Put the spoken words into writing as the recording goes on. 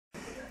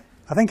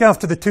I think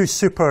after the two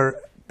super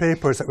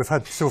papers that we've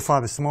had so far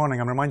this morning,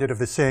 I'm reminded of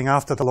the saying,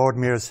 after the Lord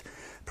Mayor's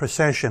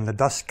procession, the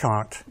dust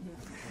cart.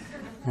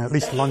 At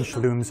least lunch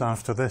looms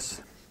after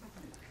this.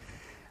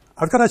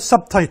 I've got a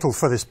subtitle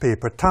for this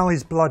paper,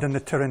 Tally's Blood and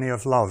the Tyranny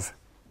of Love.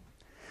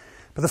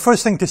 But the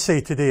first thing to say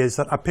today is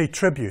that I pay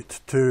tribute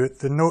to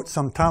the notes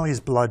on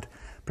Tally's Blood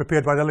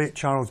prepared by the late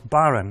Charles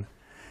Barron,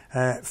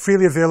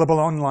 freely available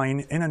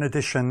online in an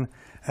edition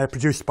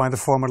produced by the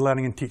former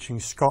Learning and Teaching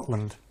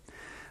Scotland.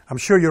 I'm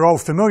sure you're all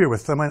familiar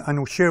with them and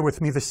will share with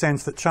me the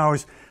sense that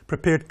Charles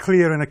prepared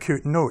clear and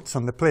acute notes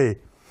on the play.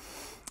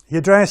 He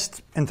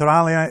addressed, inter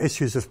alia,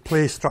 issues of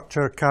play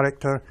structure,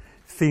 character,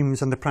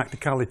 themes and the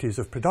practicalities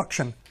of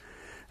production,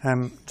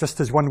 just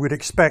as one would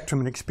expect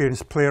from an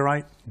experienced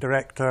playwright,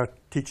 director,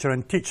 teacher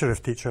and teacher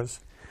of teachers.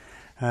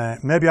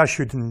 Maybe I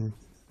should,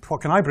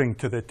 what can I bring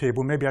to the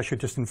table? Maybe I should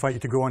just invite you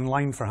to go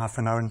online for half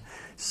an hour and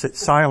sit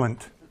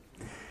silent.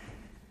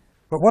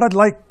 But what I'd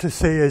like to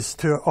say is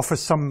to offer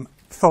some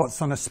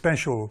thoughts on a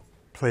special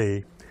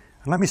play.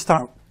 And let me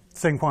start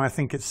saying why I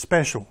think it's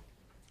special.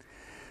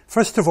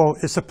 First of all,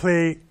 it's a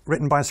play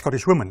written by a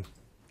Scottish woman.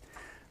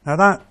 Now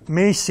that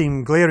may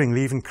seem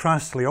glaringly, even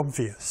crassly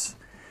obvious,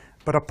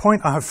 but a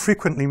point I have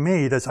frequently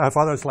made, as I have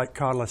others like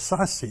Carla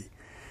Sassi,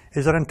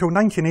 is that until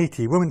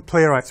 1980, women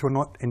playwrights were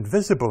not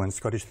invisible in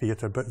Scottish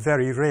theatre, but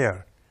very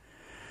rare.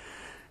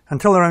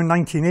 Until around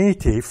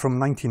 1980, from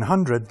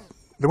 1900,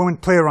 the women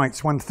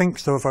playwrights one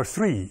thinks of are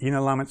three: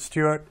 Ina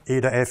Lamont-Stewart,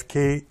 Ada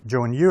F.K.,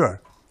 Joan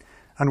Ewer,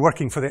 and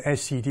working for the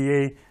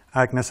SCDA,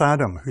 Agnes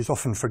Adam, who's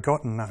often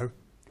forgotten now.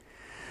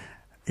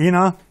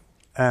 Ina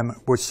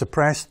was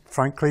suppressed,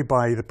 frankly,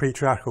 by the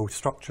patriarchal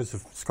structures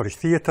of Scottish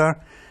theatre.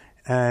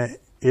 Ada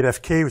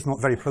F.K. was not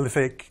very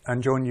prolific,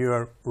 and Joan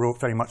Ewer wrote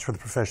very much for the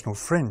professional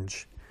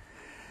fringe.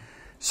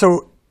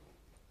 So,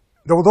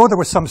 although there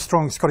were some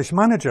strong Scottish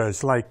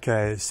managers like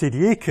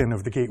Sadie Aiken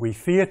of the Gateway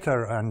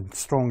Theatre and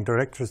strong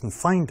directors and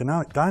fine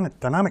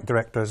dynamic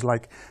directors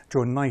like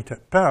Joan Knight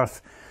at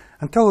Perth,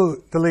 until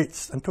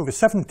the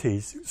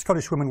 70s,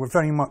 Scottish women were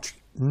very much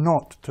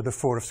not to the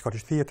fore of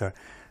Scottish theatre.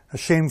 A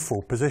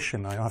shameful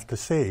position, I have to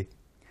say.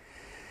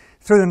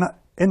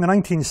 In the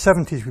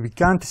 1970s, we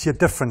began to see a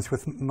difference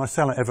with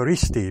Marcella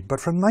Evaristi,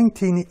 but from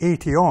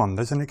 1980 on,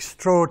 there's an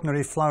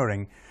extraordinary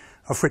flowering,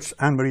 of which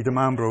Ann Marie Di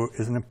Mambro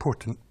is an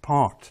important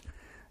part.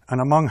 And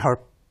among her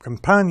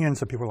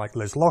companions are people like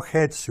Liz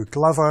Lochhead, Sue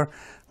Glover,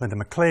 Linda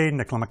McLean,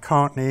 Nicola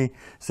McCartney,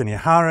 Zinnia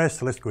Harris,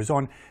 the list goes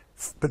on.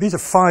 But these are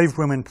five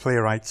women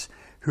playwrights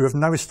who have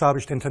now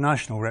established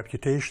international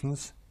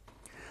reputations.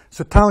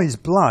 So Tally's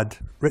Blood,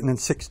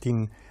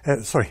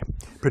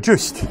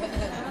 produced.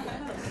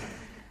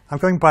 I'm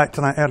going back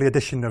to that early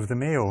edition of the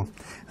Mail.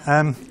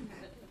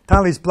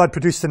 Tally's Blood,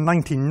 produced in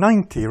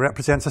 1990,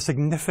 represents a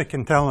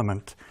significant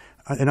element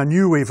in a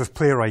new wave of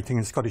playwriting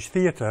in Scottish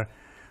theatre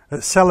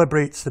that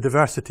celebrates the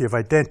diversity of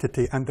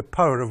identity and the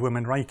power of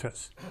women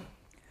writers.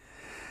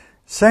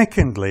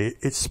 Secondly,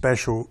 it's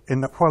special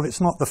in that while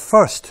it's not the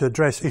first to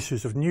address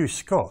issues of New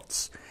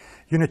Scots,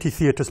 Unity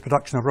Theatre's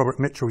production of Robert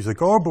Mitchell's The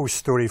Gorbals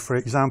story, for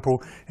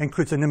example,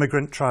 includes an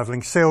immigrant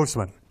travelling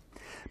salesman.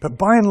 But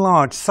by and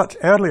large, such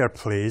earlier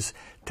plays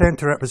tend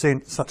to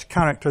represent such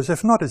characters,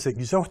 if not as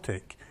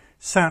exotic,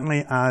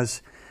 certainly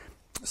as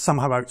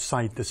somehow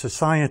outside the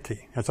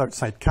society, as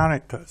outside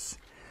characters.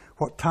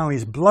 What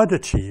Tally's Blood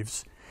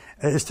achieves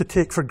is to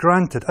take for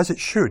granted, as it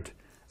should,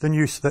 the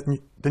new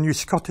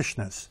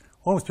Scottishness,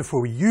 almost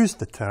before we use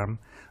the term,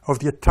 of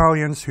the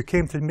Italians who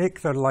came to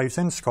make their lives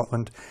in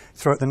Scotland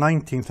throughout the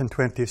 19th and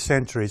 20th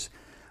centuries,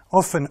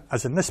 often,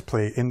 as in this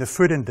play, in the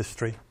food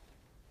industry.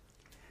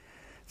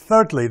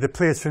 Thirdly, the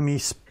play is for me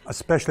a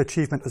special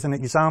achievement as an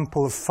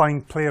example of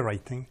fine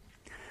playwriting.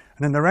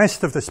 And in the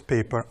rest of this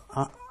paper,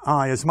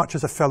 I, as much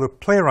as a fellow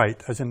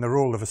playwright as in the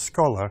role of a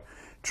scholar,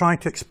 try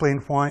to explain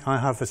why I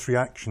have this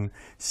reaction,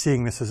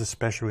 seeing this as a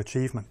special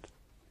achievement.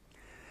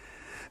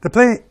 The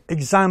play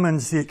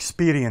examines the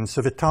experience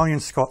of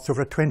Italian Scots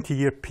over a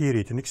 20-year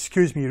period, and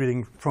excuse me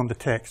reading from the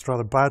text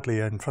rather badly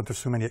in front of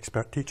so many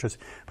expert teachers,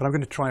 but I'm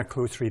going to try a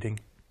close reading.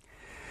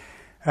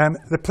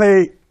 The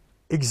play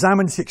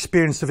examines the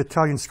experience of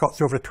Italian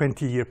Scots over a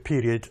 20-year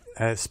period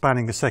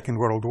spanning the Second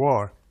World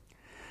War.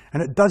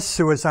 And it does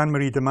so, as Ann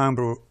Marie Di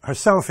Mambro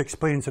herself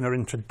explains in her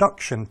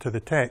introduction to the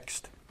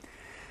text,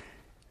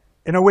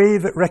 in a way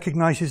that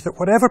recognises that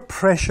whatever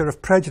pressure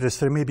of prejudice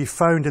there may be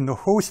found in the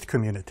host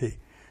community,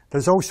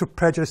 there's also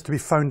prejudice to be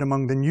found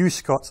among the New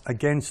Scots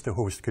against the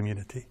host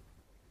community.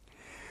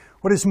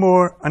 What is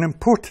more, and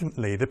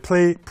importantly, the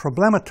play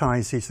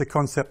problematises the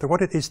concept of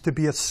what it is to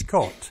be a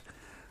Scot,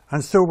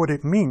 and so what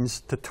it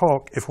means to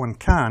talk, if one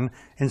can,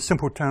 in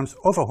simple terms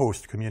of a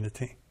host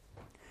community.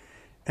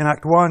 In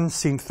Act 1,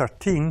 Scene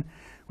 13,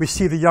 we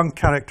see the young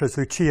characters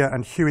Lucia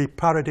and Hughie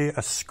parody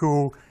a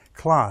school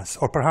class,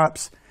 or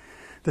perhaps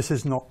this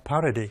is not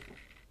parody.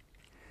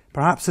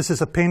 Perhaps this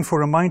is a painful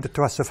reminder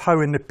to us of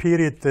how in the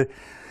period the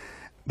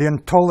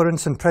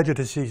intolerance and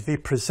prejudices they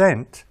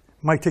present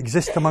might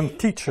exist among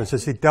teachers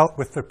as they dealt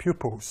with their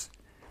pupils.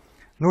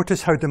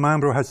 Notice how Di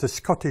Mambro has the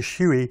Scottish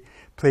Hughie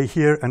play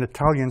here an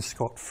Italian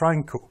Scot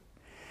Franco.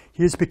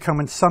 he has become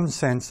in some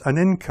sense an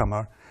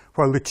incomer,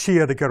 while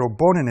Lucia, the girl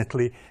born in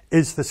Italy,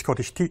 is the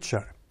Scottish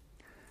teacher.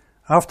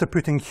 After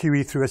putting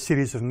Hughie through a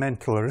series of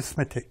mental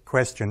arithmetic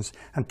questions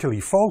until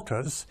he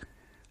falters,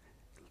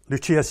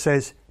 Lucia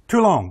says,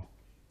 "Too long.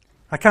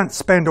 I can't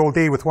spend all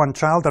day with one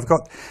child. I've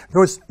got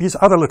these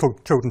other little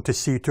children to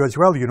see to as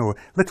well, you know,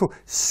 little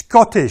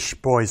Scottish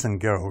boys and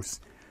girls.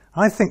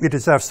 I think they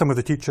deserve some of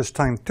the teacher's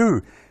time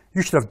too.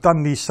 You should have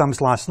done these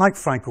sums last night,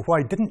 Franco.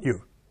 Why didn't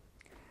you?"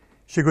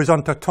 She goes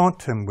on to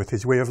taunt him with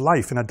his way of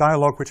life in a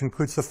dialogue which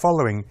includes the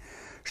following.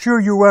 "Sure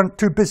you weren't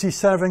too busy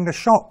serving the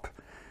shop.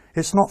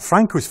 It's not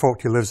Franco's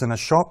fault he lives in a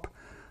shop.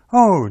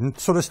 Oh,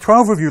 so there's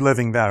 12 of you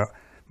living there.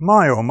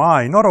 My, oh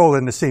my, not all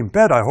in the same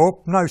bed, I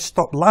hope. Now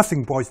stop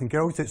laughing, boys and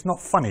girls, it's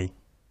not funny.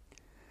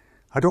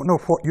 I don't know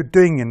what you're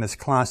doing in this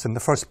class in the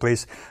first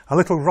place. A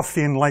little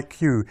ruffian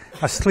like you,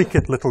 a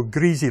sleeked little,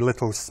 greasy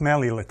little,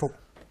 smelly little."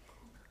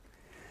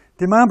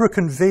 Di Mambro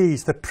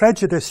conveys the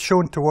prejudice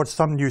shown towards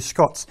some New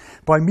Scots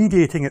by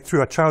mediating it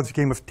through a child's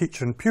game of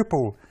teacher and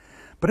pupil.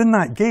 But in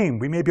that game,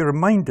 we may be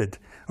reminded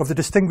of the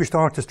distinguished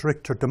artist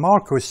Richard de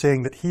Marco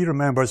saying that he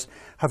remembers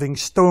having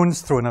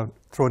stones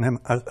thrown him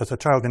as a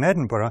child in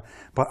Edinburgh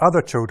by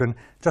other children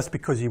just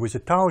because he was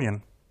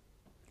Italian.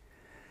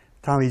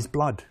 Tally's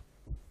blood.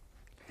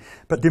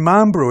 But Di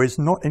Mambro is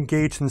not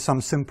engaged in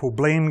some simple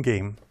blame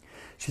game.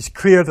 She's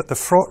clear that the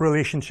fraught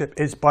relationship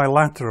is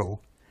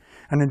bilateral,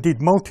 and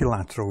indeed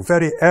multilateral.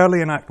 Very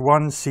early in Act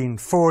 1, Scene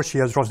 4, she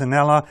has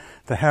Rosanella,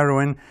 the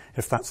heroine,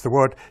 if that's the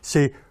word,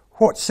 say,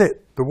 "What's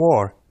it, the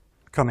war,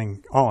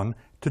 coming on,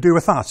 to do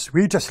with us?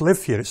 We just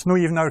live here. It's not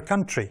even our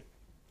country."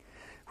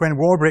 When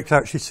war breaks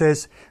out, she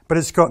says, "But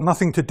it's got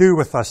nothing to do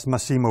with us,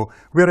 Massimo.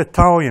 We're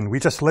Italian. We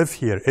just live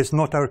here. It's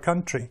not our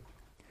country."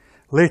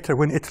 Later,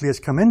 when Italy has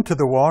come into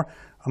the war,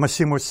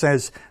 Massimo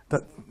says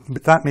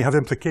that may have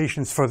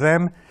implications for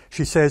them.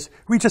 She says,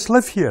 "We just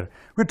live here.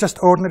 We're just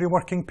ordinary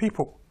working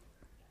people."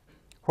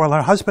 While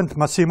her husband,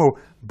 Massimo,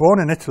 born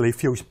in Italy,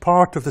 feels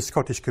part of the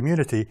Scottish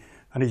community,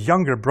 and his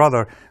younger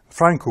brother,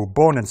 Franco,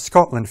 born in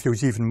Scotland,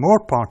 feels even more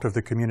part of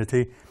the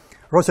community,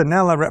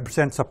 Rosanella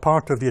represents a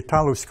part of the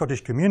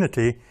Italo-Scottish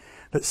community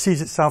that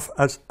sees itself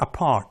as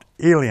apart,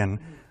 alien,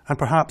 and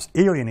perhaps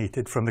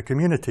alienated from the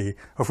community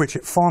of which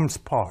it forms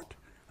part.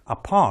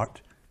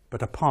 Apart,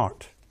 but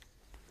apart.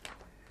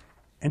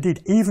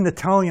 Indeed, even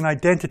Italian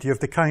identity of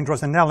the kind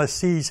Rosanella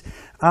sees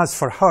as,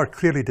 for her,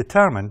 clearly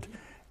determined,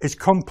 is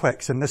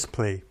complex in this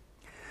play.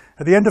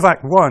 At the end of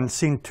Act 1,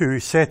 Scene 2,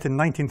 set in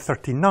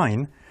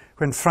 1939,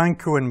 when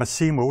Franco and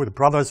Massimo, the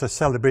brothers, are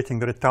celebrating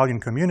their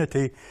Italian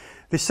community,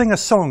 they sing a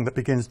song that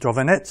begins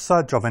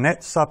Giovinezza,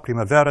 Giovinezza,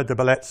 Primavera di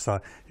Bellezza,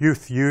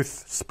 Youth,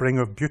 Youth, Spring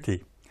of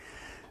Beauty.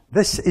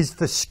 This is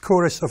the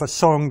chorus of a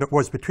song that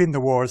was, between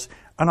the wars,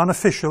 an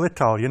unofficial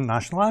Italian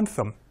national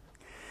anthem.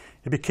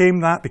 It became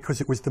that because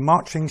it was the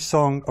marching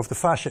song of the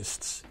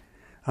fascists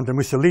under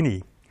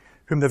Mussolini,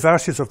 whom the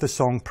verses of the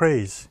song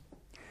praise.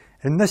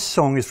 In this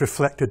song is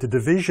reflected the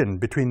division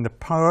between the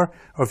power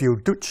of Il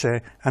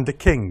Duce and the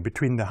king,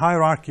 between the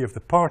hierarchy of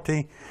the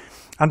party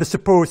and the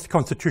supposed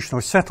constitutional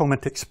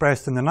settlement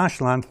expressed in the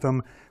national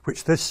anthem,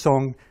 which this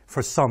song,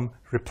 for some,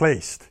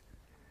 replaced.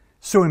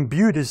 So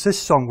imbued is this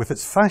song with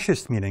its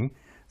fascist meaning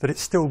that it's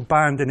still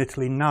banned in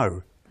Italy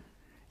now.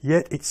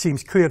 Yet it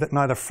seems clear that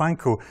neither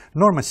Franco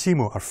nor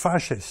Massimo are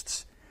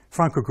fascists.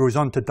 Franco goes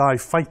on to die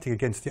fighting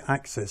against the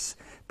Axis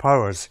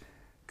powers.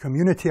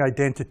 Community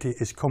identity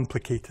is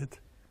complicated.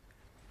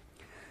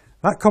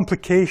 That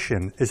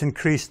complication is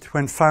increased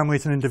when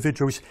families and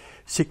individuals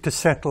seek to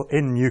settle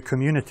in new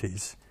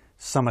communities.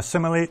 Some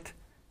assimilate,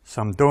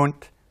 some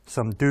don't,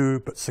 some do,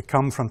 but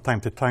succumb from time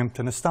to time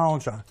to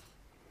nostalgia.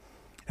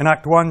 In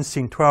Act 1,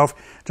 Scene 12,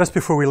 just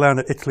before we learn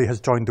that Italy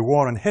has joined the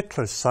war on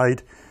Hitler's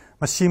side,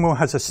 Massimo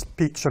has a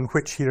speech on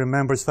which he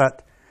remembers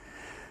that,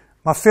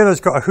 "My father's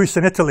got a house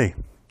in Italy.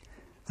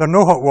 There's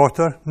no hot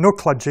water, no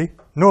cludgy,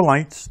 no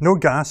lights, no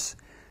gas.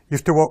 You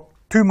have to walk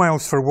 2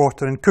 miles for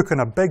water and cook in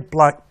a big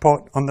black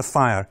pot on the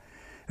fire.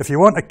 If you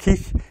want a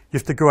keech, you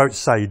have to go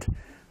outside.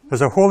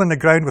 There's a hole in the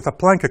ground with a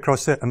plank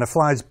across it and the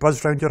flies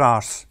buzz round your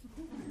arse."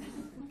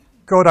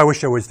 God, I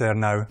wish I was there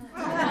now.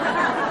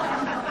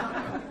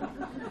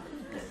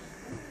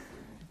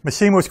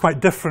 Massimo is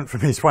quite different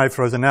from his wife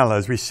Rosanella,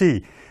 as we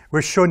see.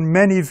 We're shown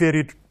many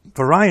varied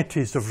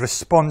varieties of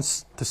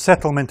response to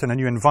settlement in a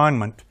new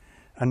environment,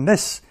 and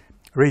this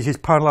raises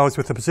parallels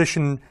with the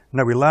position,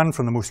 now we learn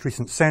from the most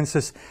recent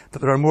census, that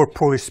there are more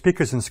Polish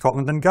speakers in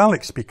Scotland than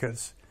Gaelic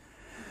speakers.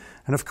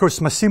 And of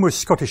course, Massimo's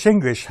Scottish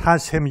English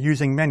has him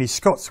using many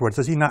Scots words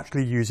as he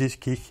naturally uses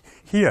keech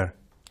here.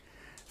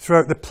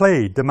 Throughout the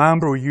play, Di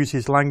Mambro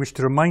uses language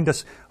to remind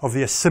us of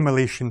the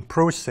assimilation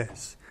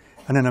process.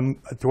 And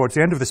towards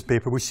the end of this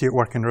paper, we see it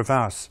work in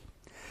reverse.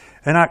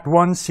 In Act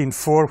 1, Scene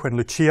 4, when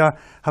Lucia,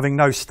 having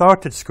now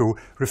started school,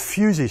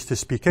 refuses to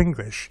speak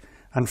English,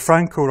 and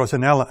Franco,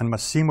 Rosanella and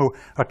Massimo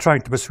are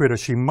trying to persuade her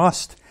she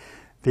must,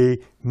 they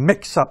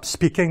mix up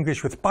speak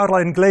English with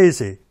parla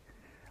inglese.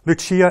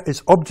 Lucia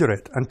is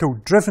obdurate until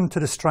driven to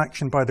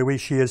distraction by the way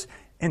she is,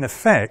 in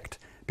effect,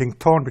 being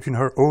torn between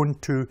her own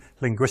two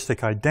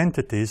linguistic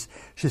identities,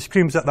 she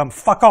screams at them,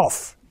 "Fuck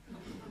off!"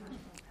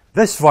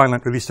 This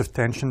violent release of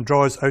tension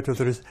draws out of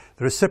the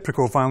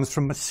reciprocal violence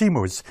from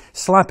Massimo's,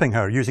 slapping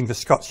her using the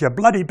Scots, "You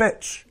bloody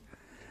bitch,"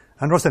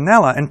 and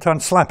Rosanella in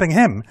turn slapping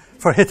him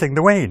for hitting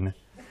the Wayne.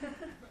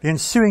 The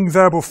ensuing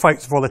verbal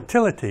fight's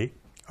volatility,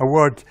 a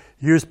word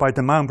used by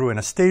Di Mambro in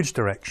a stage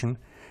direction,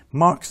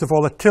 marks the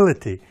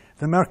volatility,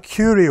 the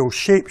mercurial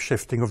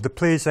shape-shifting of the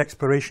play's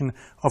exploration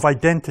of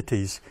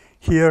identities,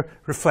 here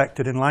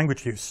reflected in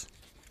language use.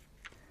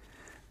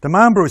 Di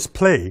Mambro's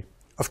play,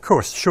 of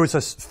course, shows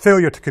us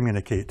failure to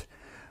communicate,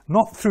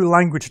 not through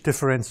language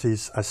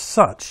differences as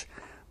such,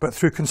 but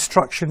through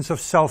constructions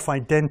of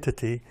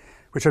self-identity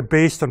which are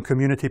based on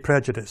community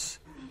prejudice.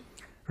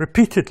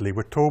 Repeatedly,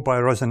 we're told by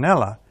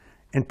Rosanella,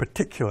 in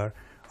particular,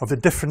 of the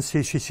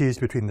differences she sees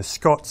between the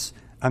Scots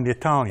and the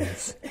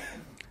Italians.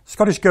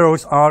 Scottish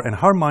girls are, in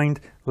her mind,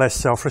 less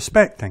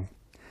self-respecting.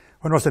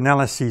 When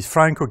Rosanella sees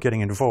Franco getting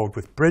involved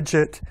with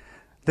Bridget,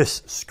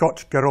 this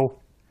Scotch girl,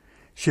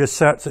 she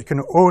asserts it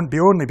can be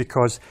only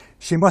because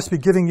she must be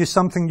giving you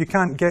something you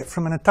can't get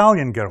from an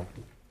Italian girl.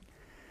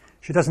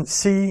 She doesn't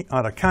see,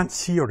 either can't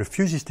see or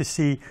refuses to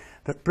see,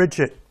 that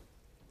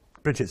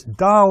Bridget's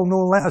 "Dal, no,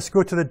 let us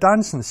go to the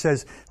dancing,"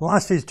 says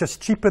lassies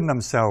just cheapen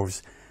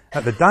themselves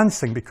at the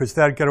dancing because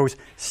their girls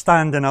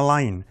stand in a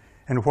line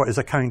in what is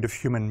a kind of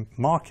human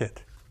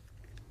market.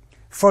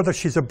 Further,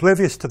 she's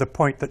oblivious to the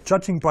point that,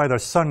 judging by their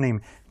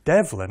surname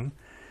Devlin,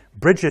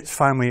 Bridget's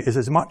family is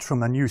as much from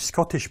the new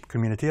Scottish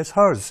community as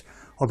hers,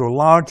 although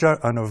larger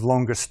and of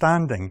longer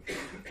standing,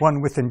 one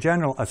with in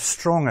general as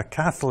strong a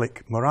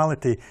Catholic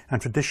morality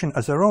and tradition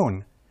as her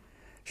own.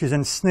 She's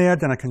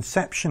ensnared in a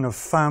conception of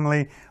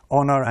family,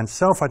 honour and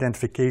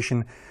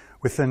self-identification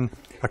within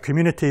a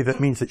community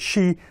that means that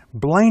she,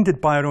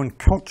 blinded by her own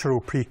cultural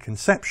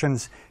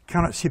preconceptions,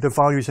 cannot see the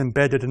values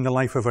embedded in the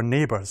life of her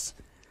neighbours.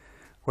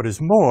 What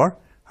is more,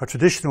 her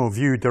traditional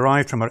view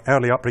derived from her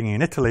early upbringing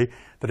in Italy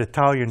that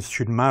Italians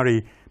should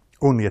marry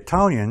only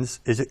Italians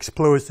is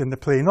exposed in the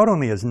play not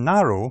only as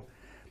narrow,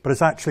 but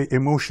as actually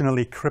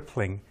emotionally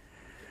crippling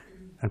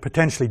and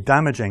potentially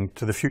damaging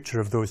to the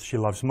future of those she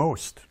loves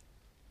most.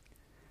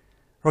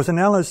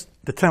 Rosanella's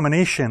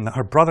determination that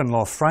her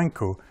brother-in-law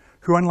Franco,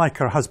 who unlike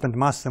her husband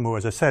Massimo,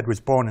 as I said,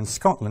 was born in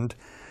Scotland,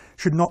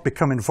 should not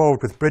become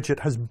involved with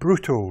Bridget has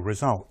brutal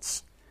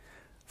results.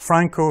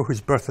 Franco,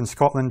 whose birth in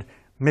Scotland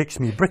makes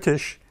me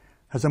British,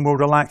 has a more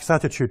relaxed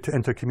attitude to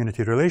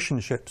inter-community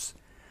relationships.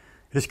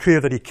 It is clear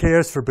that he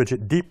cares for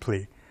Bridget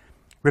deeply.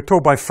 We're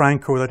told by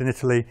Franco that in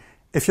Italy,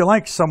 if you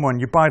like someone,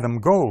 you buy them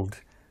gold,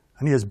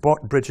 and he has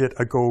bought Bridget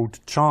a gold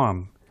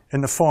charm,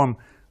 in the form,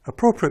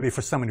 appropriately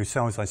for someone who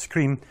sells ice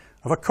cream,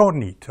 of a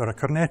cornet or a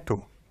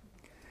cornetto.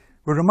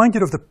 We're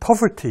reminded of the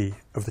poverty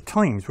of the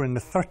times, we're in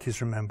the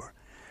 30s, remember,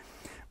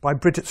 by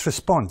Bridget's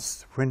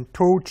response. When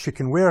told she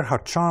can wear her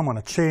charm on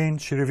a chain,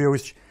 she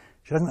reveals she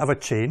doesn't have a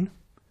chain,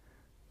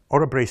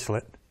 or a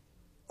bracelet,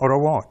 or a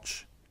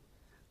watch.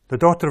 The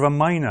daughter of a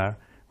miner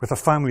with a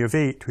family of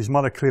 8, whose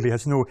mother clearly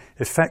has no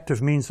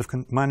effective means of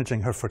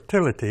managing her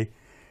fertility,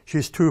 she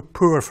is too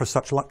poor for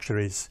such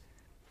luxuries.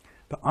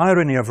 The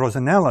irony of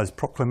Rosanella's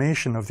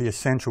proclamation of the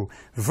essential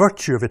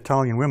virtue of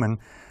Italian women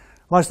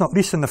lies not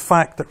least in the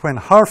fact that when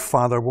her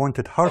father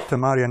wanted her to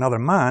marry another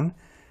man,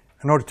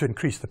 in order to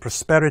increase the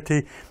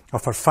prosperity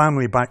of her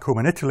family back home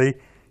in Italy,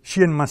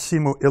 she and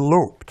Massimo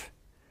eloped.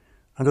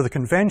 Under the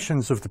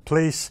conventions of the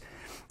place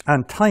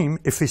and time,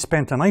 if they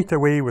spent a night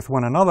away with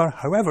one another,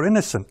 however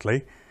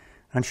innocently,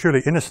 and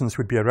surely innocence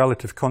would be a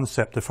relative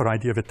concept if her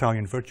idea of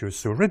Italian virtue is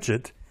so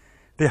rigid,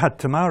 they had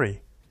to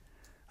marry.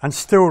 And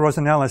still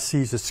Rosanella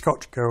sees the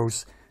Scotch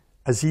girls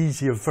as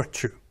easy of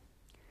virtue.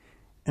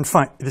 In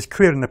fact, it is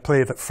clear in the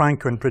play that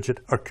Franco and Bridget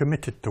are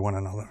committed to one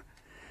another.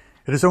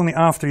 It is only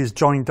after he is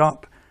joined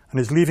up and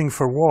is leaving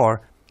for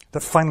war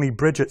that finally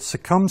Bridget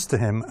succumbs to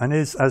him and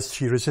is, as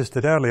she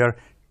resisted earlier,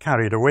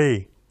 carried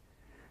away.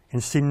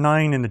 In scene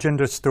 9 in the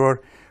Ginger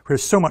store, where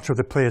so much of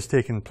the play has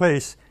taken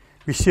place,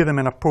 we see them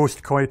in a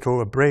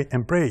post-coital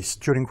embrace,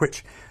 during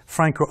which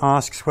Franco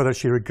asks whether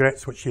she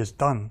regrets what she has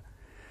done.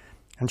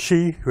 And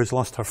she, who has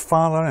lost her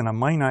father in a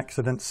mine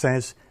accident,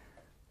 says,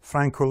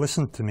 "Franco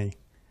listened to me.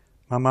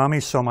 My mammy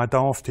saw my dad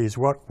off to his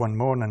work one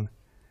morning,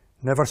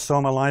 never saw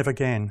him alive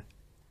again.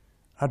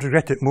 I'd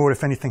regret it more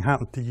if anything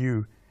happened to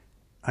you,"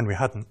 and we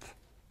hadn't.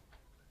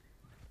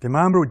 Di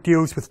Mambro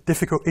deals with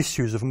difficult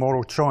issues of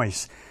moral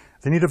choice,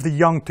 the need of the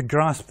young to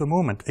grasp the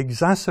moment,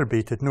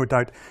 exacerbated, no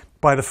doubt,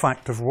 by the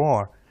fact of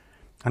war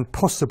and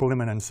possible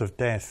imminence of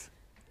death.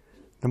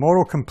 The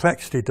moral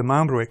complexity Di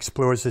Mambro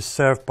explores is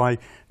served by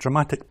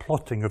dramatic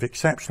plotting of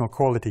exceptional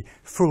quality,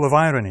 full of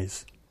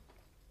ironies.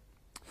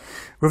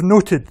 We've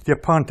noted the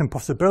apparent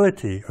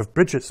impossibility of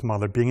Bridget's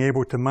mother being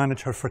able to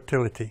manage her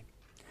fertility.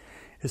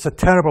 It's a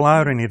terrible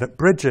irony that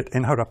Bridget,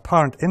 in her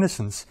apparent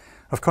innocence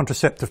of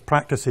contraceptive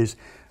practices,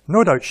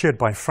 no doubt shared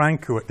by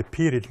Franco at the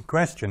period in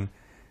question,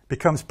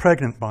 becomes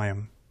pregnant by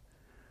him.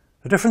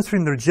 The difference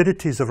between the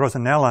rigidities of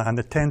Rosanella and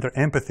the tender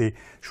empathy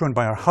shown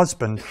by her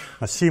husband,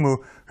 Massimo,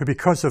 who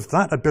because of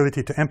that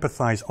ability to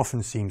empathise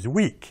often seems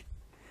weak,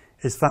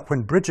 is that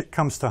when Bridget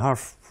comes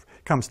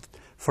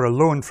for a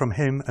loan from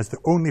him as the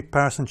only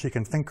person she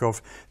can think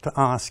of to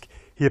ask,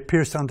 he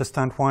appears to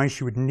understand why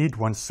she would need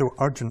one so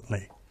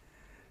urgently.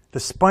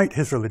 Despite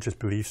his religious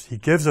beliefs, he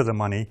gives her the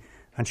money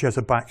and she has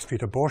a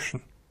backstreet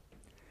abortion.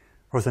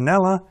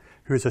 Rosanella,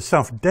 who is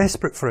herself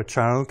desperate for a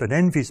child and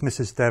envies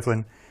Mrs.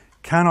 Devlin,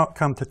 cannot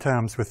come to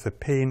terms with the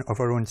pain of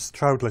her own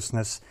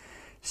childlessness,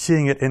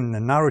 seeing it in the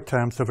narrow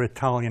terms of her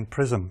Italian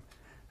prism,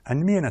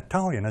 and me an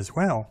Italian as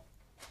well.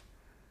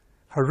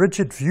 Her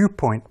rigid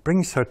viewpoint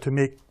brings her to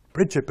make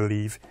Bridget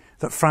believe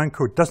that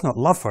Franco does not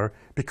love her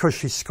because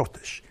she's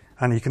Scottish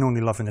and he can only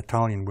love an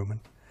Italian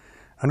woman,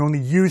 and only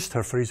used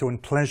her for his own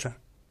pleasure.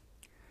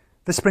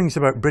 This brings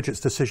about Bridget's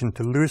decision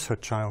to lose her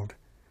child,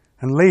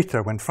 and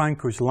later, when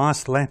Franco's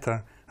last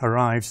letter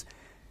arrives,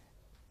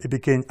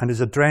 and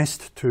is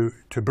addressed to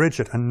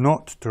Bridget and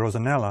not to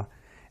Rosanella,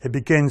 it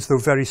begins, though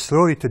very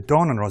slowly, to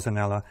dawn on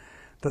Rosanella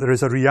that there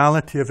is a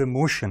reality of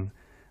emotion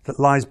that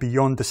lies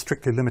beyond the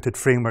strictly limited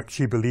framework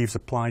she believes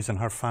applies in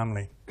her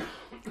family.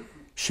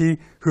 She,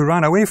 who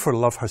ran away for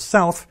love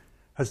herself,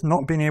 has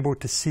not been able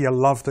to see a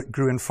love that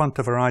grew in front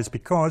of her eyes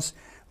because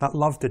that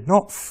love did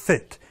not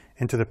fit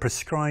into the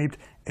prescribed,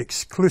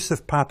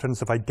 exclusive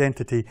patterns of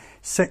identity,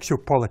 sexual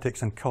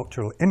politics and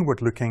cultural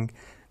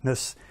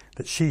inward-lookingness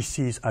that she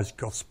sees as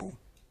gospel.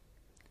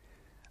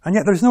 And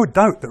yet there's no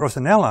doubt that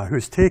Rosanella, who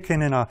has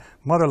taken in a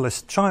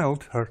motherless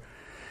child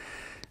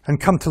and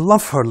come to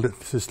love her,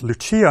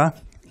 Lucia,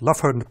 love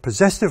her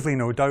possessively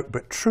no doubt,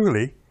 but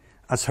truly,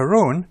 as her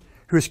own,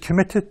 who is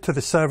committed to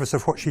the service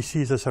of what she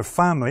sees as her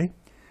family.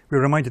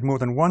 We're reminded more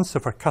than once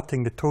of her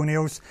cutting the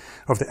toenails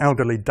of the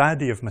elderly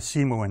daddy of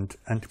Massimo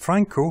and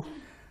Franco,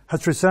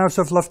 has reserves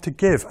of love to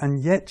give,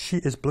 and yet she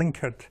is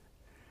blinkered.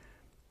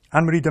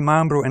 Ann Marie Di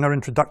Mambro in her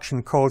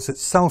introduction calls it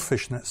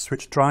selfishness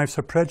which drives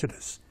her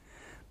prejudice.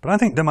 But I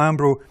think Di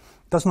Mambro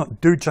does not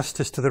do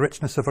justice to the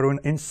richness of her own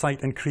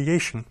insight and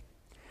creation.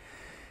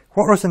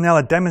 What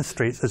Rosanella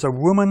demonstrates is a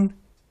woman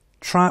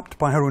trapped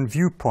by her own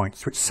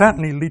viewpoints, which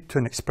certainly lead to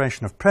an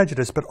expression of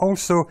prejudice, but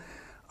also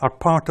are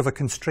part of a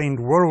constrained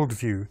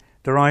worldview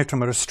derived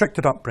from a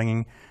restricted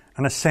upbringing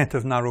and a set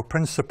of narrow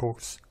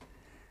principles.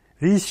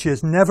 These she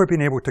has never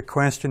been able to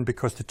question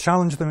because to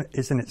challenge them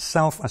is in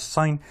itself a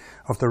sign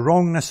of the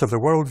wrongness of the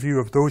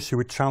worldview of those who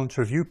would challenge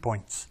her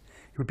viewpoints.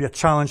 It would be a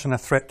challenge and a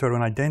threat to her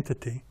own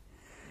identity.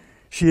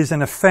 She is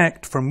in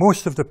effect, for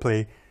most of the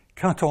play,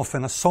 cut off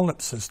in a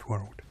solipsist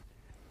world.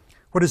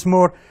 What is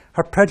more,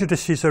 her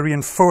prejudices are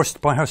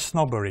reinforced by her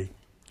snobbery.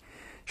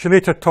 She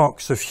later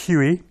talks of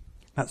Hughie,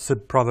 that's the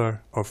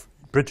brother of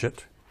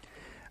Bridget,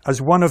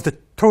 as one of the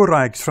toe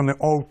rags from the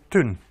Auld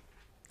Toon,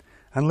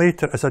 and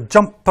later as a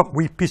jumped-up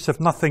wee piece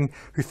of nothing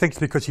who thinks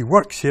because he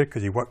works here,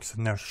 because he works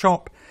in their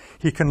shop,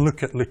 he can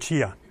look at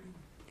Lucia.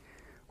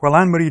 While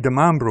Ann Marie Di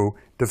Mambro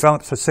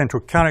develops a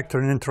central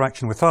character in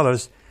interaction with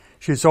others,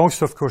 she is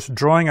also, of course,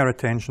 drawing our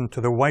attention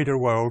to the wider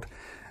world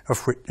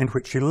in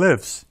which she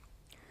lives.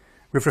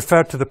 We've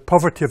referred to the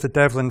poverty of the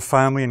Devlin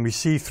family, and we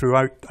see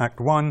throughout Act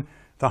 1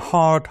 the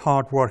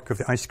hard work of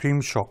the ice cream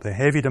shop, the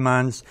heavy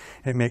demands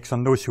it makes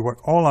on those who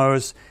work all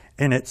hours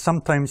in it,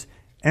 sometimes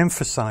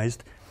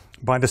emphasised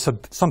by the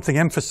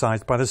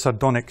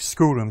sardonic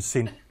schoolroom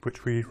scene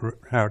which we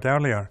heard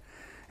earlier,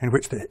 in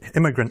which the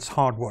immigrants'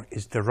 hard work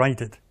is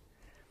derided.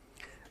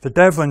 The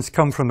Devlins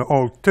come from the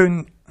Auld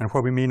Toon, and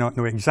while we may not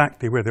know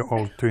exactly where the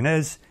Auld Toon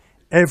is,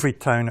 every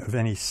town of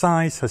any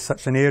size has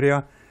such an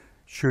area,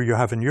 sure you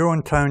have in your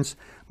own towns,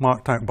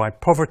 marked out by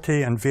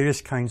poverty and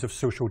various kinds of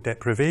social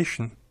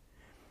deprivation.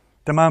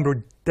 Di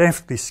Mambro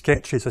deftly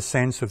sketches a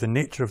sense of the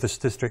nature of this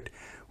district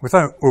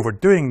without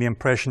overdoing the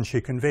impression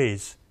she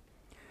conveys.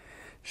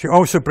 She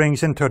also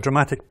brings into a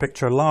dramatic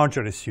picture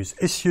larger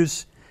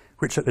issues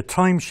which at the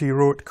time she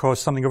wrote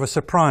caused something of a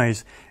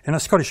surprise in a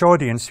Scottish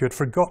audience who had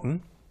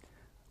forgotten,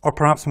 or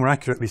perhaps more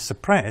accurately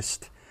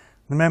suppressed,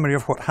 the memory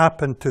of what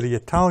happened to the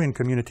Italian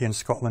community in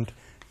Scotland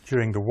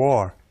during the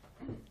war.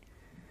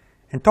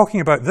 In talking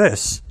about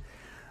this,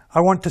 I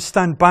want to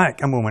stand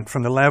back a moment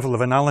from the level of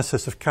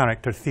analysis of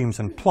character, themes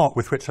and plot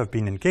with which I've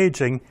been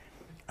engaging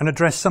and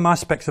address some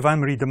aspects of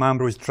Ann Marie Di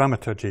Mambro's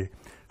dramaturgy,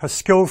 her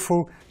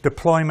skillful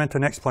deployment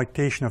and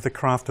exploitation of the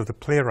craft of the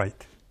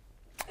playwright.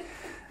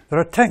 There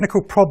are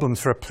technical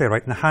problems for a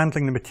playwright in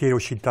handling the material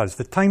she does.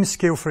 The time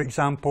scale, for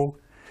example,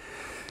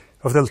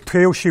 of the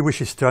tale she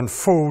wishes to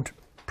unfold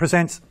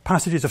presents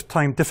passages of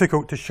time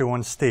difficult to show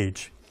on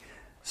stage.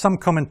 Some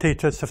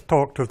commentators have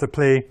talked of the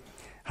play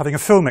having a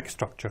filmic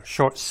structure,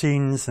 short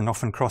scenes and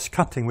often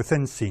cross-cutting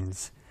within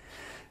scenes.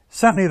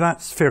 Certainly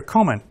that's fair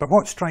comment, but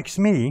what strikes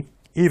me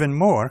even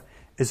more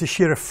is the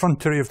sheer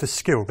effrontery of the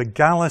skill, the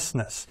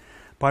gallousness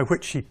by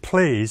which she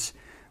plays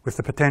with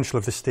the potential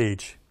of the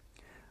stage.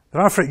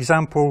 There are, for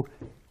example,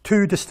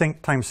 two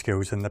distinct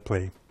timescales in the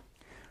play.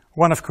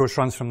 One, of course,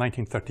 runs from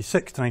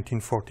 1936 to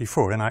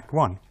 1944 in Act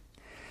 1,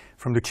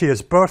 from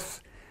Lucia's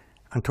birth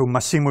until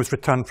Massimo's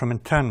return from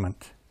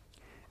internment.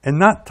 In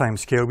that time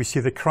scale, we see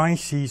the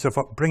crises of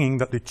upbringing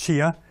that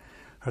Lucia,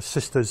 her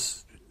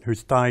sister's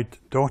who's died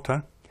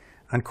daughter,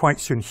 and quite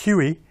soon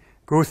Hughie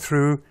go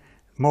through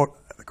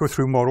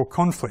moral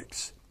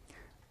conflicts.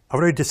 I've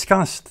already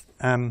discussed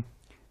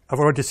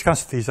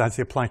these as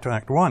they apply to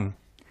Act 1.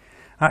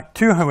 Act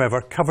 2,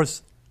 however,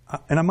 covers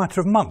in a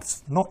matter of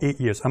months, not 8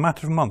 years, a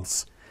matter of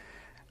months.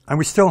 And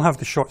we still have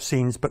the short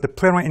scenes, but the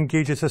playwright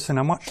engages us in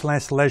a much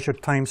less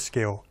leisured time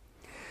scale.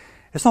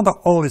 It's not that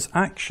all is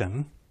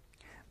action,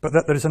 but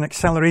that there is an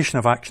acceleration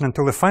of action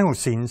until the final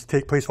scenes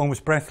take place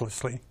almost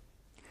breathlessly.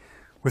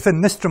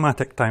 Within this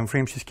dramatic time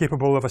frame, she's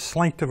capable of a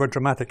sleight of her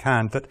dramatic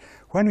hand that,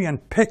 when we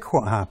unpick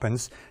what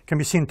happens, can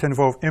be seen to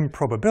involve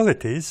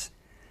improbabilities,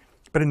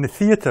 but in the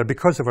theatre,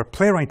 because of her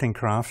playwriting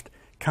craft,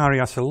 carry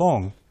us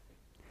along.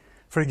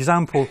 For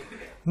example,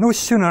 no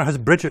sooner has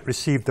Bridget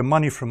received the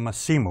money from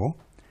Massimo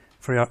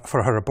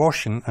for her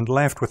abortion and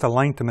left with a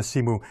line to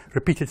Massimo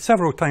repeated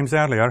several times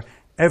earlier,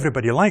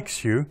 "Everybody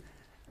likes you,"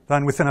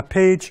 than within a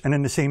page and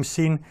in the same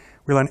scene,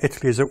 we learn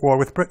Italy is at war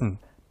with Britain.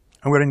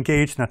 And we're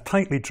engaged in a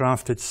tightly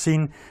drafted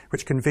scene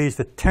which conveys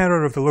the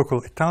terror of the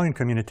local Italian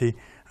community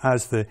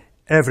as the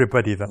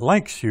everybody that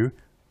likes you,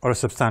 or a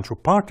substantial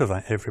part of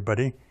that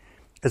everybody,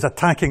 is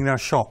attacking their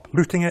shop,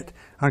 looting it,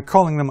 and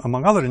calling them,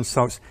 among other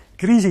insults,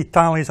 greasy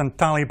tallies and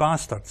tally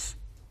bastards.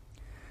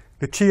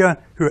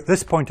 Lucia, who at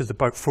this point is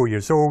about 4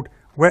 years old,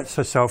 wets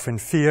herself in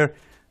fear,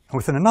 and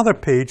within another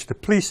page, the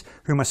police,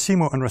 who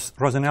Massimo and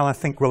Rosanella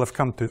think will have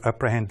come to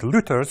apprehend the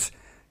looters,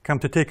 come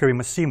to take away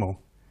Massimo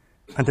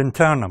and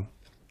intern him.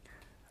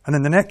 And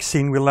in the next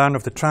scene, we learn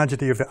of the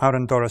tragedy of the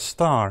Arandora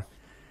Star.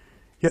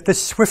 Yet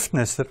this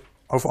swiftness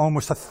of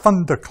almost a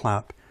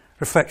thunderclap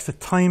reflects the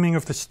timing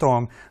of the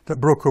storm that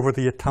broke over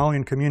the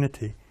Italian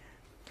community.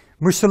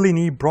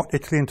 Mussolini brought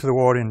Italy into the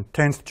war in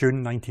 10th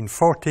June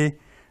 1940,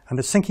 and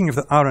the sinking of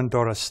the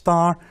Arandora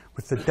Star,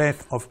 with the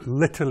death of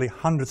literally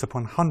hundreds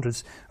upon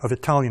hundreds of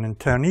Italian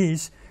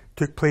internees,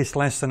 took place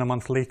less than a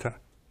month later,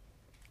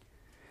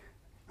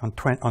 on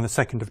the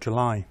 2nd of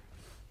July.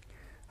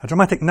 A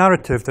dramatic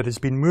narrative that has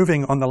been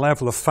moving on the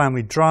level of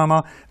family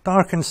drama,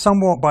 darkened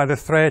somewhat by the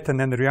threat and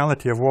then the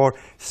reality of war,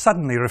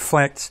 suddenly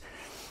reflects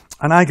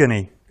an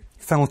agony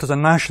felt as a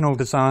national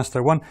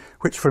disaster, one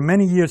which for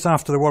many years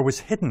after the war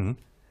was hidden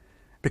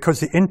because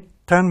the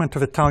internment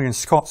of Italian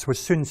Scots was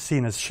soon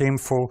seen as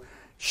shameful,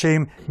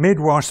 shame made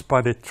worse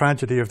by the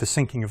tragedy of the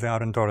sinking of the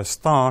Arandora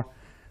Star.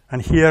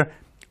 And here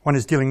one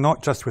is dealing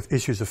not just with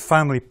issues of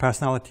family,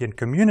 personality and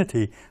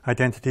community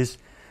identities,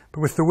 but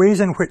with the ways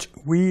in which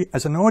we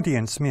as an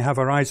audience may have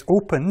our eyes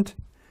opened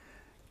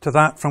to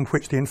that from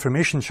which the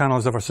information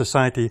channels of our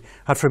society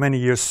had for many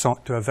years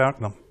sought to avert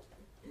them.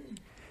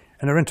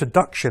 In her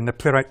introduction, the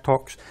playwright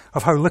talks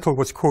of how little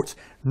was, quotes,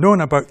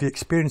 known about the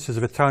experiences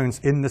of Italians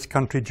in this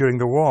country during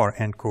the war,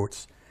 end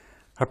quotes.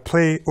 Her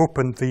play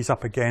opened these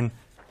up again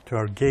to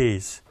our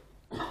gaze.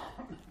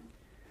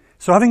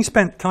 So having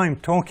spent time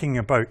talking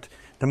about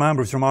Di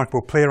Mambro's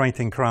remarkable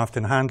playwriting craft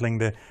in handling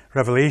the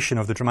revelation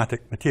of the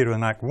dramatic material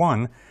in Act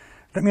 1,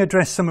 let me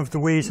address some of the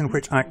ways in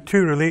which Act 2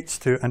 relates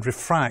to and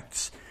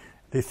refracts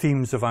the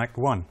themes of Act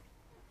 1.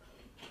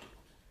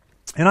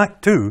 In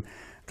Act 2,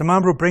 Di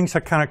Mambro brings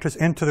her characters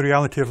into the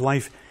reality of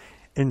life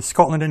in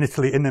Scotland and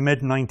Italy in the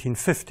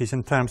mid-1950s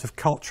in terms of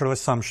cultural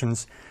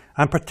assumptions,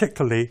 and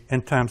particularly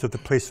in terms of the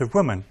place of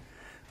women,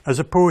 as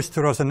opposed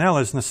to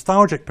Rosanella's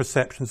nostalgic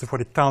perceptions of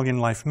what Italian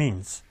life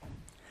means.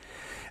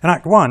 In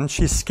Act 1,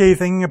 she's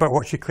scathing about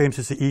what she claims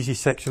is the easy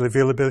sexual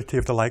availability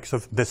of the likes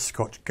of this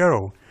Scotch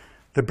girl,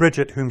 the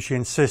Bridget whom she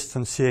insists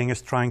on seeing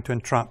as trying to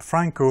entrap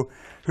Franco,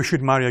 who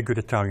should marry a good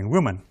Italian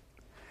woman.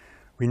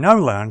 We now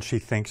learn, she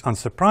thinks,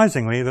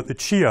 unsurprisingly, that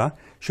Lucia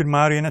should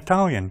marry an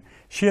Italian.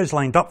 She has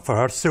lined up for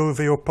her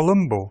Silvio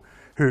Palumbo,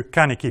 who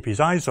can't keep his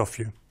eyes off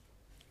you.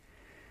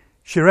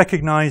 She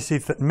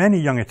recognises that many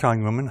young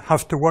Italian women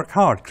have to work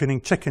hard, cleaning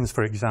chickens,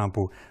 for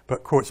example,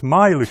 but quotes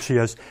my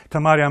Lucia's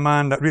to marry a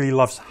man that really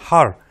loves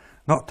her,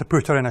 not to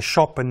put her in a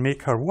shop and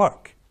make her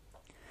work.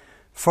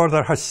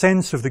 Further, her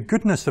sense of the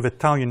goodness of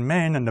Italian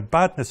men and the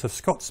badness of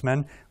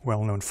Scotsmen,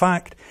 well-known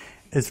fact,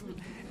 is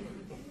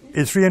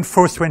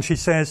reinforced when she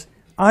says,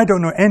 "I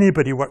don't know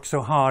anybody works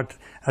so hard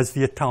as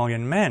the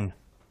Italian men."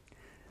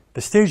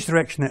 The stage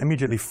direction that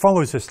immediately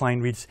follows this line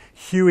reads,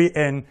 "Hughie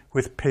in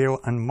with pail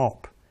and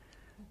mop."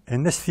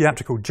 In this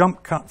theatrical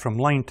jump cut from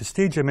line to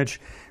stage image,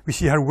 we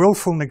see her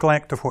willful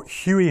neglect of what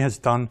Hughie has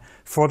done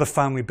for the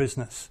family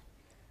business.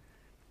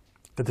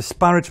 The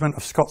disparagement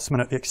of Scotsmen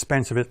at the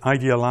expense of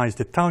idealised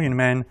Italian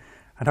men,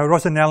 and how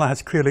Rosanella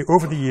has clearly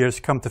over the years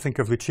come to think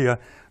of Lucia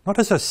not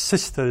as her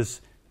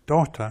sister's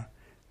daughter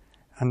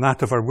and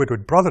that of her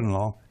widowed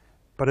brother-in-law,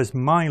 but as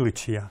my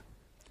Lucia.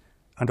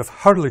 And of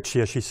her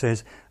Lucia, she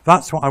says,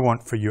 "That's what I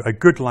want for you, a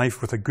good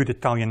life with a good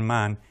Italian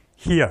man,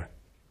 here."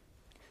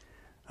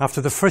 After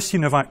the first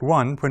scene of Act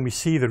 1, when we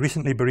see the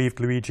recently bereaved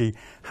Luigi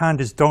hand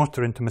his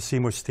daughter into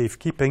Massimo's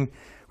safekeeping,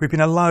 we've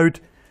been allowed,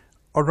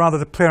 or rather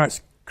the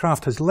playwright's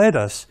craft has led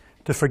us,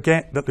 to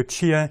forget that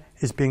Lucia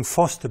is being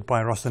fostered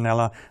by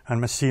Rosanella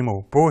and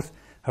Massimo. Both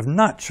have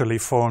naturally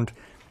formed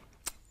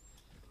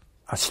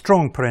a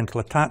strong parental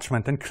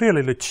attachment, and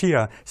clearly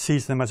Lucia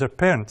sees them as her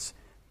parents,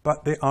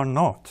 but they are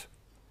not.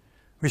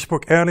 We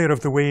spoke earlier of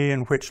the way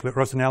in which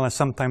Rosanella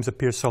sometimes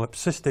appears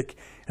solipsistic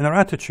in her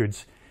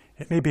attitudes.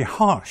 It may be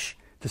harsh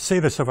to say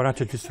this of her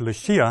attitudes to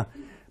Lucia,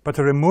 but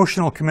her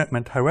emotional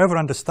commitment, however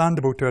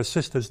understandable to her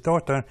sister's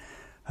daughter,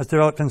 has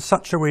developed in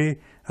such a way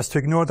as to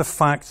ignore the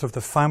facts of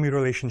the family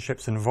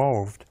relationships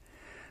involved.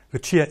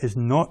 Lucia is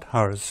not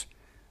hers,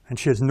 and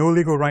she has no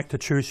legal right to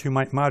choose who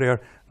might marry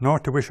her, nor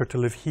to wish her to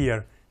live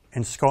here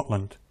in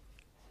Scotland.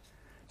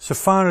 So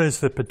far as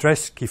the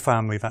Pedreschi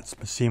family, that's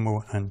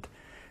Massimo and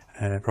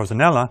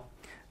Rosanella,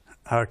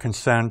 are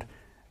concerned,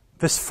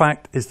 this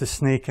fact is the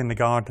snake in the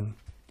garden.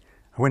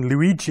 When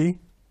Luigi,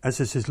 as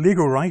is his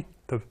legal right,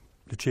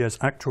 Lucia's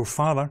actual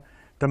father,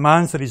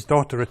 demands that his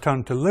daughter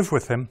return to live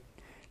with him,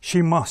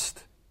 she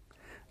must.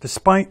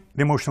 Despite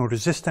the emotional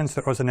resistance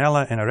that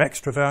Rosanella in her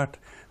extrovert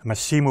and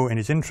Massimo in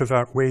his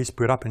introvert ways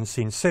put up in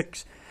scene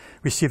 6,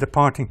 we see the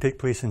parting take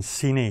place in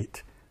scene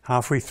 8,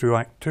 halfway through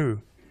Act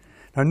 2.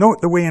 Now note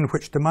the way in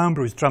which Di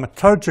Mambro's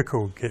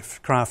dramaturgical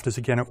craft is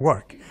again at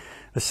work.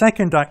 The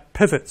second act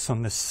pivots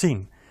on this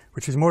scene,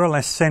 which is more or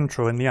less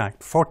central in the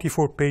act.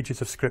 44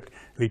 pages of script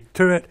lead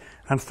to it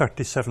and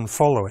 37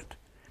 follow it.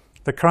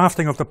 The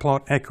crafting of the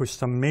plot echoes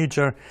some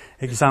major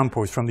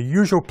examples, from the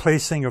usual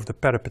placing of the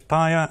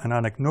peripeteia and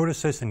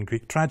anagnorisis in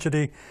Greek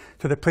tragedy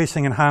to the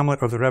placing in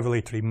Hamlet of the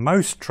revelatory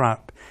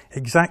mousetrap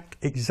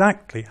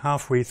exactly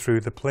halfway through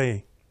the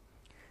play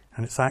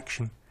and its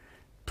action.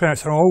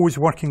 Playwrights are always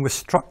working with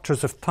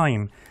structures of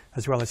time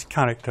as well as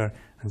character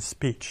and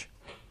speech.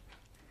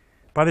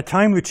 By the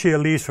time Lucia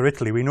leaves for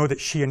Italy, we know that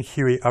she and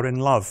Hughie are in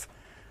love,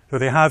 though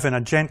they have, in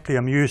a gently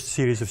amused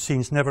series of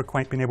scenes, never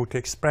quite been able to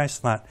express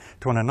that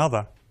to one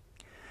another.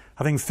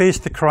 Having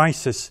faced the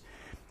crisis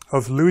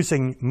of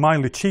losing my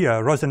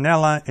Lucia,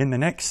 Rosanella in the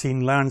next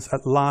scene learns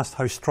at last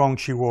how wrong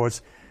she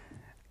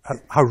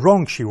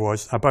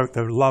was about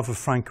the love of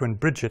Franco and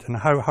Bridget, and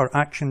how her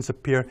actions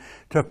appear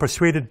to have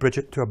persuaded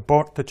Bridget to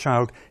abort the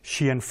child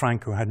she and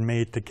Franco had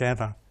made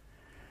together.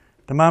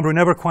 Di Mambro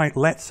never quite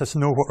lets us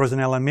know what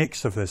Rosanella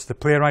makes of this. The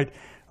playwright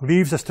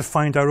leaves us to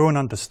find our own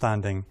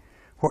understanding.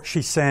 What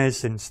she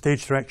says in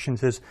stage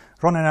directions is,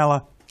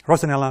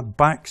 Rosanella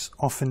backs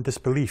off in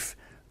disbelief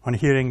on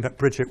hearing that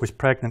Bridget was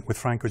pregnant with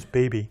Franco's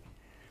baby.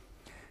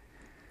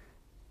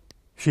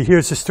 She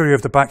hears the story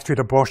of the backstreet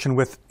abortion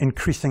with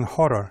increasing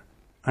horror,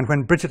 and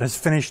when Bridget has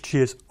finished, she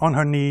is on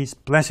her knees,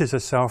 blesses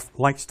herself,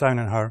 lights down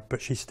on her,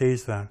 but she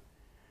stays there.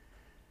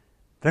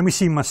 Then we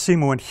see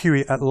Massimo and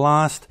Hughie at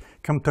last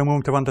come to a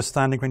moment of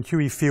understanding when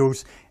Hughie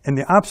feels, in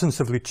the absence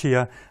of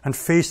Lucia and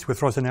faced with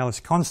Rosanella's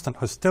constant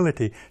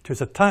hostility to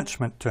his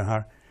attachment to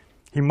her,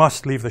 he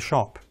must leave the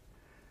shop.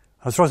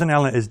 As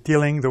Rosanella is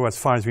dealing, though as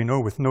far as we know,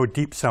 with no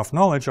deep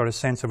self-knowledge or a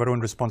sense of her own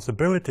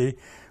responsibility,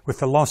 with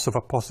the loss of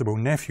a possible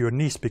nephew or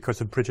niece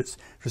because of Bridget's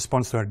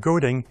response to her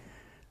goading,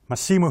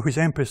 Massimo, whose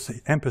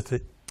empathy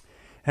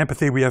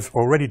we have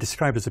already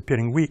described as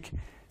appearing weak,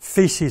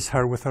 faces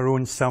her with her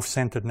own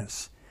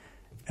self-centeredness.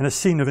 In a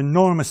scene of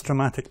enormous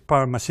dramatic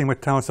power, Massimo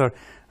tells her,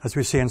 as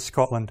we say in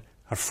Scotland,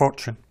 her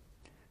fortune,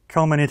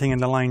 culminating in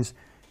the lines,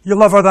 "You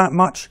love her that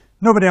much?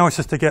 Nobody else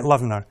has to get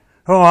loving her.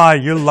 Oh aye,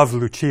 you love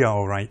Lucia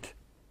all right."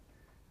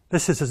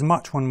 This is as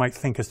much, one might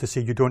think, as to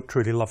say you don't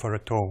truly love her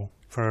at all,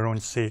 for her own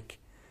sake.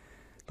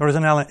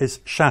 Rosanella is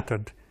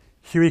shattered.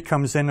 Hughie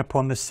comes in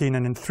upon the scene,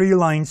 and in 3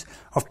 lines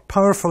of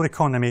powerful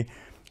economy,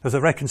 there's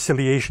a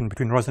reconciliation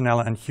between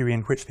Rosanella and Hughie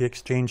in which they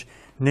exchange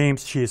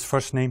names. She is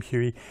first name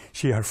Hughie,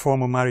 she, her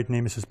formal married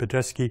name, Mrs.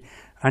 Pedreschi,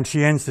 and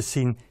she ends the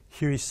scene,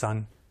 "Hughie's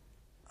son,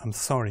 I'm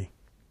sorry."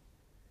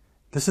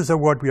 This is a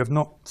word we have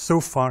not so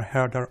far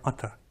heard her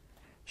utter.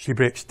 She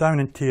breaks down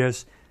in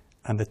tears,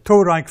 and the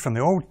toe rag from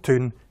the old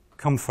tune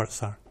comforts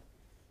her.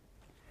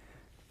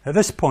 At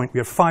this point, we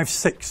are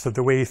 5/6 of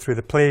the way through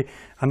the play,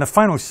 and the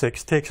final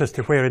 6 takes us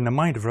to where, in the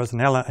mind of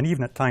Rosanella, and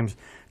even at times,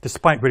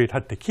 despite where it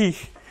had to keep,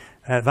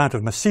 that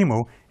of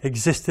Massimo,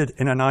 existed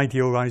in an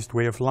idealized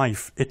way of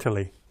life,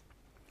 Italy.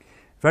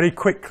 Very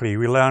quickly,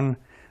 we learn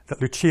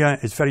that Lucia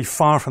is very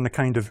far from the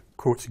kind of,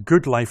 quotes,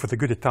 good life with a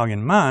good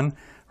Italian man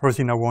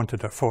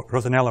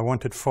Rosanella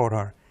wanted for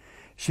her.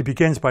 She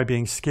begins by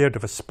being scared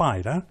of a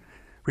spider,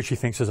 which she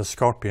thinks is a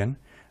scorpion.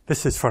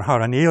 This is for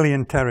her an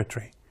alien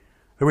territory.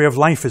 The way of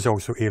life is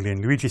also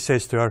alien. Luigi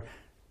says to her,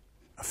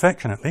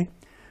 affectionately,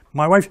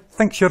 "My wife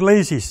thinks you're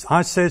lazy."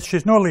 I says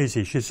she's no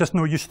lazy, she's just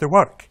no used to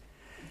work.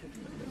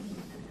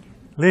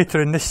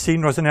 Later in this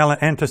scene,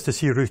 Rosanella enters to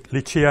see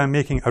Lucia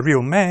making a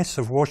real mess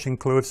of washing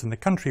clothes in the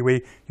country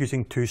way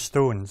using 2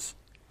 stones.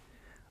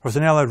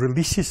 Rosanella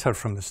releases her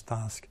from this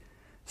task.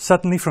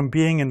 Suddenly, from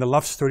being in the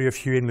love story of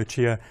Hughie and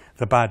Lucia,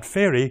 the bad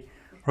fairy,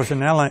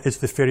 Rosanella is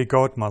the fairy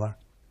godmother.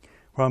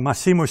 While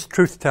Massimo's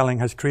truth-telling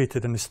has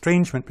created an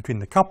estrangement between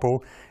the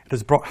couple, it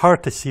has brought her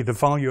to see the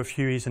value of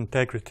Hughie's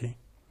integrity.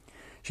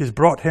 She has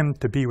brought him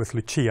to be with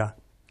Lucia.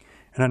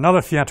 In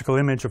another theatrical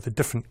image of the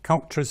different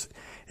cultures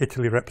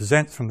Italy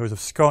represents from those of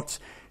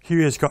Scots,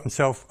 Hughie has got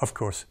himself, of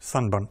course,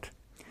 sunburnt.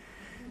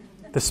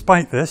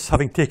 Despite this,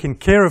 having taken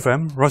care of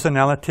him,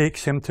 Rosanella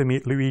takes him to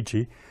meet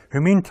Luigi,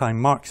 who meantime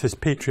marks his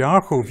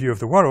patriarchal view of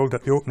the world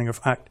at the opening of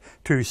Act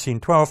 2, Scene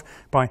 12,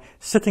 by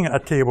sitting at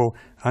a table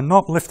and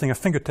not lifting a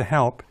finger to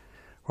help,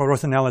 while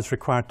Rosanella is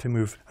required to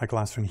move a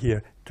glass from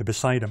here to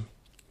beside him.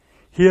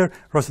 Here,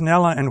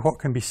 Rosanella, in what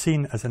can be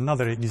seen as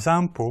another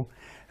example,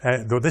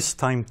 though this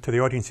time to the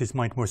audience's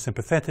mind more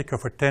sympathetic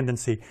of her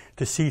tendency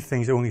to see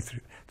things only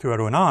through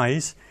her own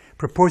eyes,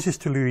 proposes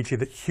to Luigi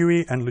that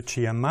Hughie and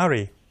Lucia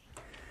marry.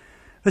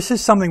 This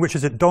is something which,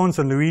 as it dawns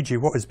on Luigi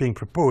what is being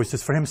proposed,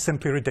 is for him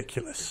simply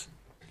ridiculous.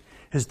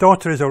 His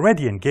daughter is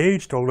already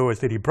engaged, although,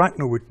 as Lady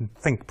Bracknell would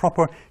think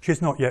proper, she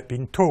has not yet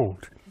been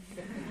told,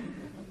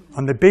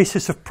 on the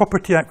basis of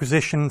property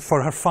acquisition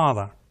for her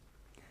father.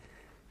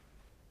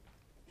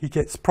 He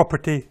gets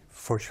property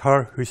for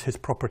her who's his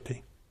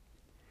property.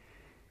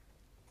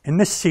 In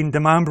this scene, Di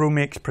Mambro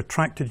makes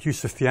protracted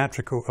use of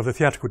the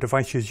theatrical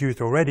devices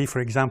used already, for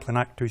example in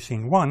Act 2,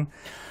 Scene 1,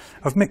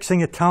 of mixing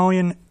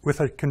Italian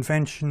with a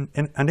convention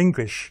and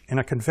English in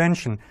a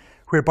convention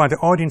whereby the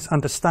audience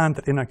understand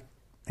that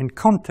in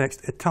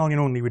context Italian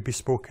only would be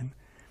spoken.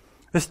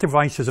 This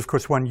device is of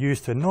course one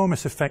used to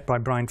enormous effect by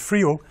Brian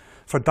Friel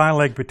for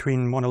dialogue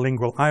between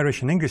monolingual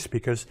Irish and English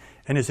speakers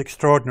in his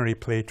extraordinary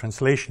play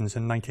Translations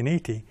in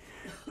 1980,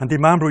 and Di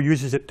Mambro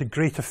uses it to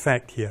great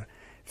effect here.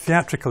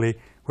 Theatrically,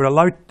 we're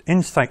allowed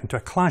insight into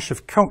a clash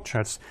of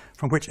cultures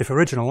from which, if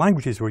original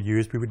languages were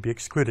used, we would be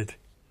excluded.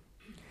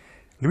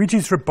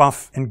 Luigi's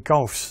rebuff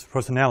engulfs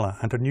Rosanella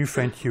and her new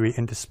friend Hughie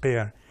in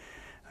despair.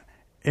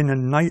 In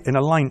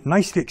a line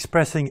nicely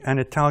expressing an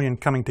Italian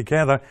coming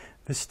together,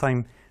 this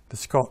time the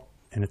Scot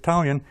in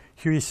Italian,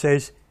 Hughie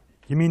says,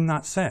 "You mean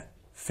that's it?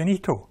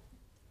 Finito?"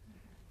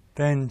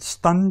 Then,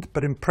 stunned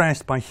but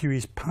impressed by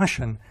Hughie's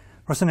passion,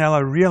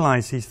 Rosanella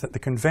realizes that the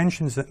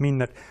conventions that mean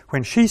that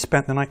when she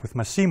spent the night with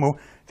Massimo,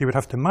 they would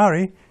have to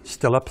marry,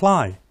 still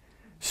apply.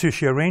 So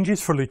she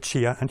arranges for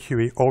Lucia and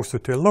Hughie also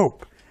to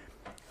elope.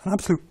 An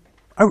absolute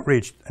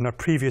outrage in her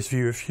previous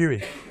view of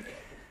Hughie.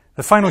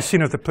 The final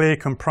scene of the play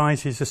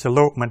comprises this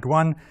elopement,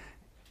 one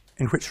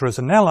in which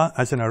Rosanella,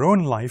 as in her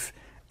own life,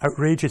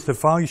 outrages the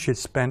value she had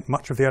spent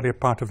much of the earlier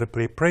part of the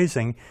play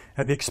praising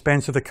at the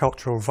expense of the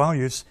cultural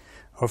values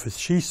of, as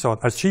she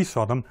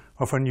saw them,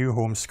 of her new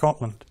home,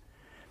 Scotland.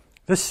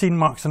 This scene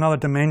marks another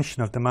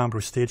dimension of Di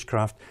Mambro's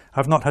stagecraft I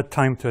have not had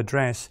time to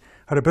address,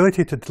 her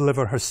ability to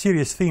deliver her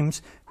serious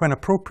themes when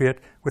appropriate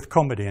with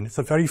comedy, and it's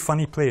a very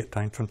funny play at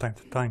times, from time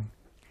to time.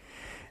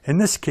 In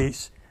this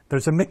case,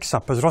 there's a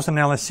mix-up as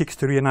Rosanella seeks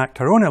to reenact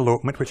her own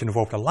elopement, which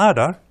involved a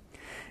ladder,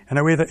 in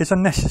a way that is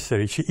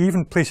unnecessary. She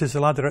even places the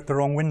ladder at the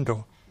wrong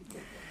window.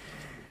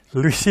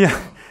 Lucia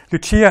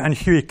and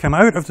Hughie come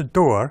out of the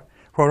door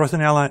while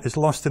Rosanella is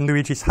lost in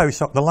Luigi's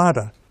house up the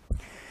ladder.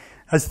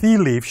 As they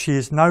leave, she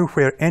is now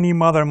where any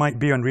mother might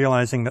be on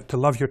realizing that to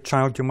love your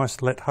child you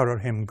must let her or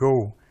him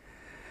go,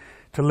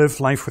 to live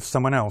life with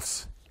someone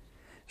else.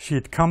 She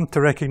had come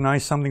to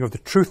recognize something of the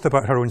truth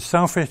about her own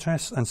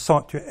selfishness and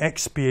sought to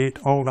expiate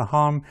all the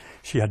harm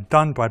she had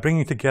done by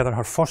bringing together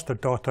her foster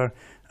daughter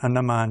and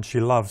the man she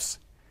loves.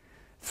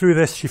 Through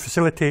this, she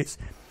facilitates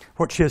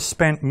what she has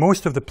spent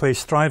most of the play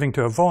striving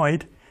to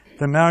avoid,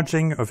 the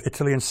merging of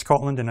Italy and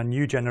Scotland in a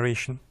new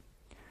generation.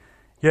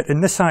 Yet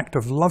in this act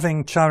of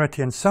loving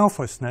charity and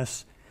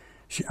selflessness,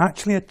 she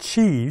actually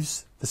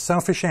achieves the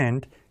selfish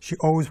end she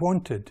always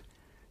wanted,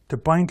 to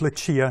bind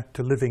Lucia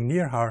to living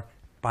near her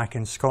back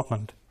in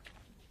Scotland.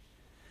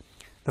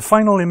 The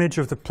final image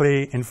of the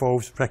play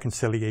involves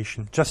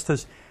reconciliation. Just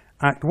as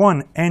Act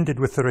 1 ended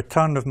with the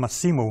return of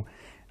Massimo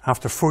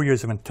after 4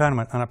 years of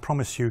internment, and I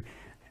promise you,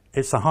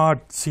 it's a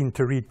hard scene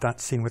to read that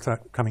scene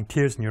without coming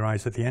tears in your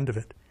eyes at the end of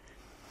it.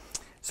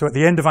 So at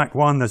the end of Act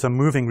 1, there's a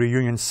moving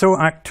reunion. So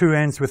Act 2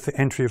 ends with the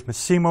entry of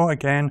Massimo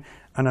again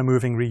and a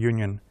moving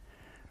reunion.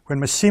 When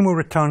Massimo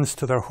returns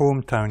to their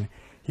hometown,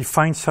 he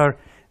finds her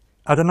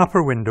at an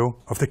upper window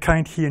of the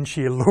kind he and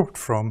she eloped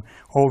from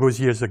all those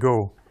years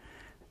ago.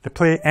 The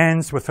play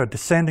ends with her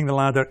descending the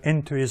ladder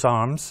into his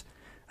arms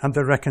and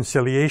their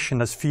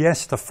reconciliation as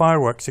fiesta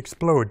fireworks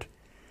explode.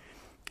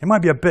 It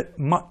might be a bit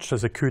much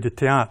as a coup de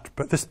théâtre,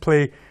 but this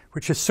play,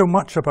 which is so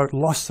much about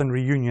loss and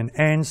reunion,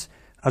 ends,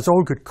 as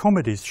all good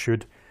comedies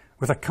should,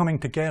 with a coming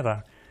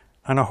together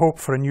and a hope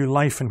for a new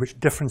life in which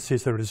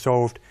differences are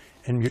resolved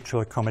in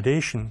mutual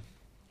accommodation.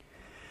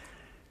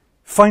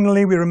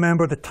 Finally, we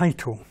remember the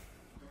title.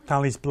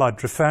 Tally's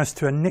Blood refers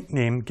to a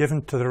nickname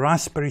given to the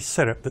raspberry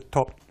syrup that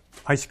topped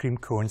ice cream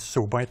cones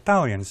sold by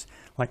Italians,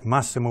 like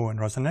Massimo and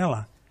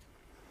Rosanella.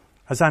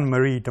 As Ann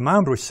Marie Di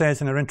Mambro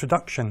says in her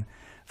introduction,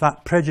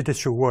 that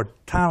prejudicial word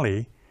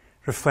tally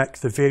reflects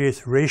the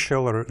various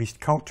racial or at least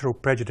cultural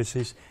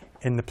prejudices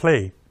in the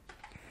play.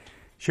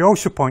 She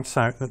also points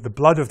out that the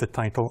blood of the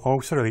title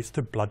also relates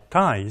to blood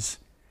ties,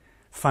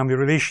 family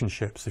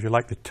relationships, if you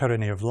like, the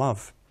tyranny of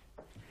love.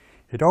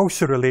 It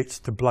also relates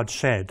to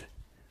bloodshed,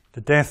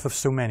 the death of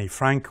so many,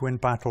 Franco in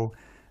battle,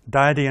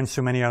 Daddy and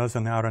so many others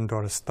on the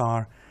Arandora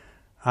Star,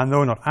 and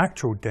though not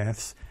actual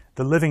deaths,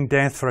 the living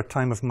death for a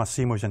time of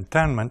Massimo's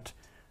internment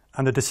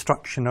and the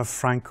destruction of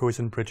Franco's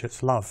and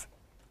Bridget's love.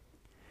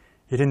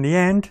 Yet in the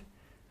end,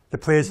 the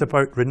play is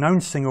about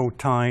renouncing old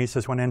ties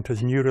as one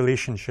enters new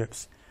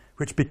relationships,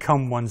 which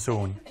become one's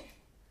own.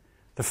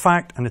 The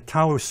fact an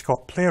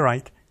Italo-Scot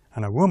playwright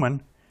and a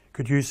woman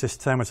could use this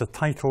term as a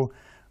title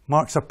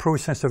marks a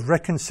process of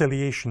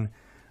reconciliation,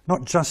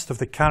 not just of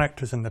the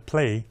characters in the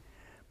play,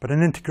 but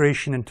an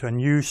integration into a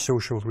new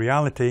social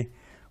reality,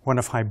 one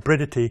of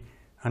hybridity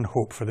and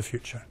hope for the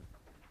future.